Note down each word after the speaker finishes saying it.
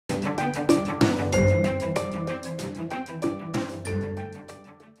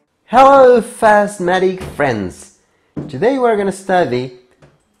Hello FastMatics friends! Today we're going to study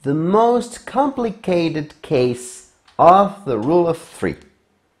the most complicated case of the rule of three,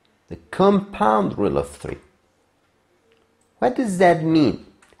 the compound rule of three. What does that mean?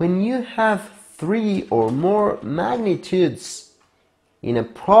 When you have three or more magnitudes in a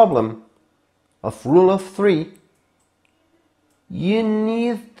problem of rule of three, you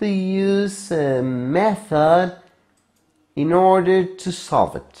need to use a method in order to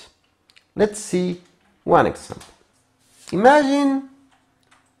solve it. Let's see one example. Imagine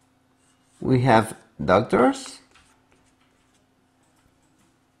we have doctors,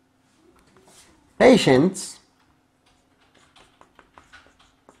 patients,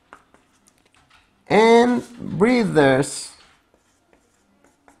 and breathers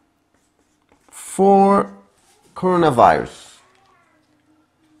for coronavirus.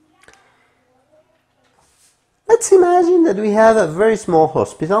 Let's imagine that we have a very small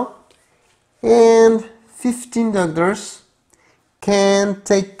hospital and 15 doctors can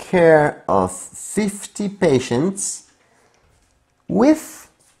take care of 50 patients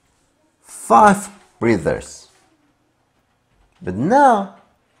with 5 breathers. But now,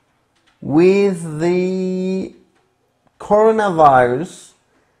 with the coronavirus,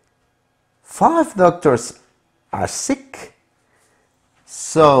 5 doctors are sick,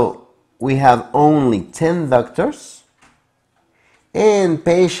 so we have only 10 doctors, and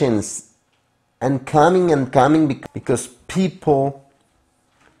patients and coming because people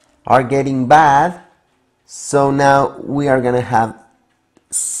are getting bad. So now we are going to have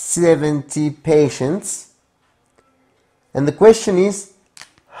 70 patients. And the question is,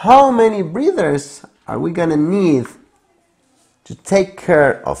 how many breathers are we going to need to take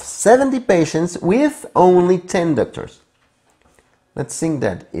care of 70 patients with only 10 doctors? Let's think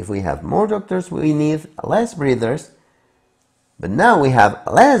that if we have more doctors, we need less breathers. But now we have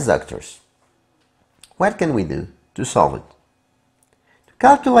less doctors. What can we do to solve it? To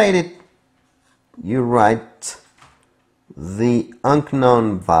calculate it, you write the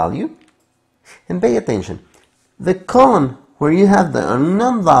unknown value, and pay attention. The column where you have the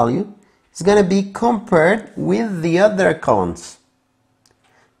unknown value is going to be compared with the other columns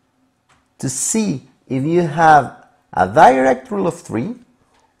to see if you have a direct rule of three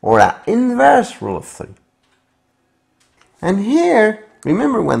or an inverse rule of three. And here,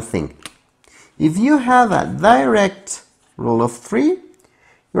 remember one thing. If you have a direct rule of three,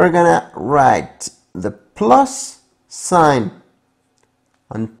 you are going to write the plus sign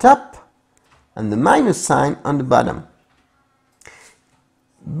on top and the minus sign on the bottom.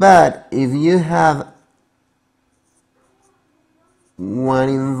 But if you have one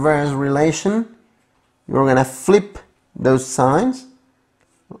inverse relation, you're going to flip those signs,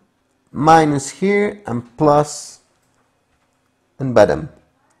 minus here and plus and bottom.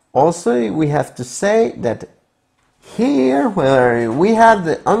 Also, we have to say that here, where we have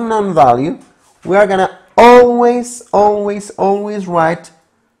the unknown value, we are going to always write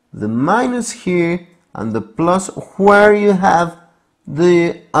the minus here and the plus where you have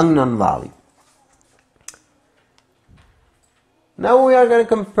the unknown value. Now we are going to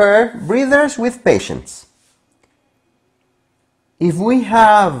compare breathers with patients. If we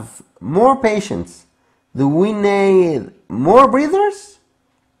have more patients, do we need more breathers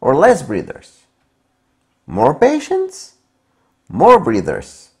or less breathers? More patients, more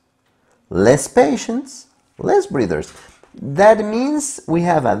breathers. Less patients, less breathers. That means we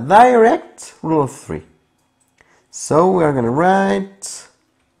have a direct rule of three. So we are going to write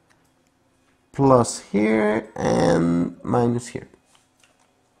plus here and minus here.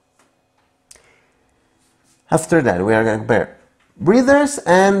 After that, we are going to compare breathers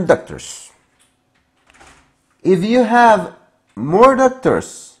and doctors. If you have more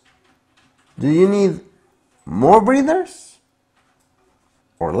doctors, do you need more breathers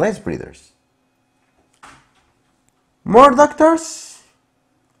or less breathers? More doctors,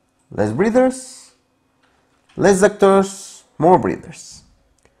 less breathers, less doctors, more breathers.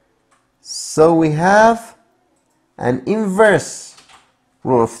 So we have an inverse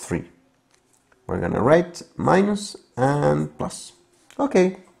rule of three. We're going to write minus and plus.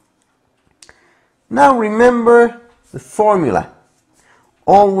 Okay. Now remember the formula.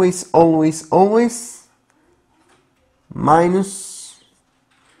 Always minus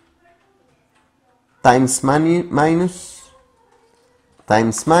times minus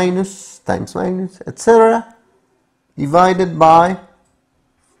times minus times minus, etc. divided by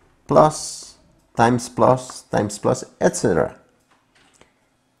plus times plus times plus, etc.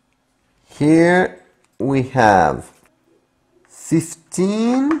 Here we have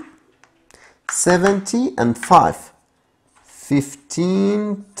 15, 70 and 5.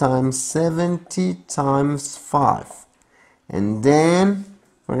 15 times 70 times 5. And then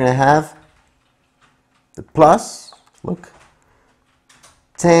we're going to have the plus, look,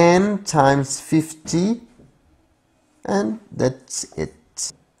 10 times 50, and that's it.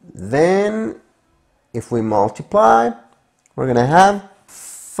 Then if we multiply, we're going to have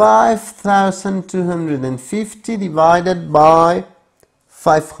 5,250 divided by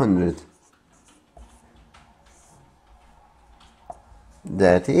 500.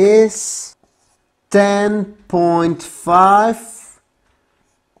 That is 10.5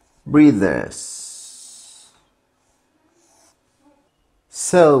 breathers.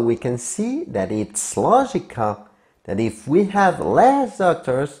 So we can see that it's logical that if we have less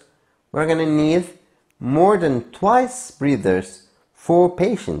doctors, we're going to need more than twice breathers for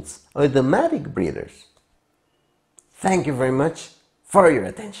patients, ARITHMETIC breathers. Thank you very much for your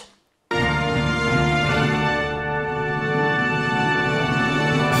attention.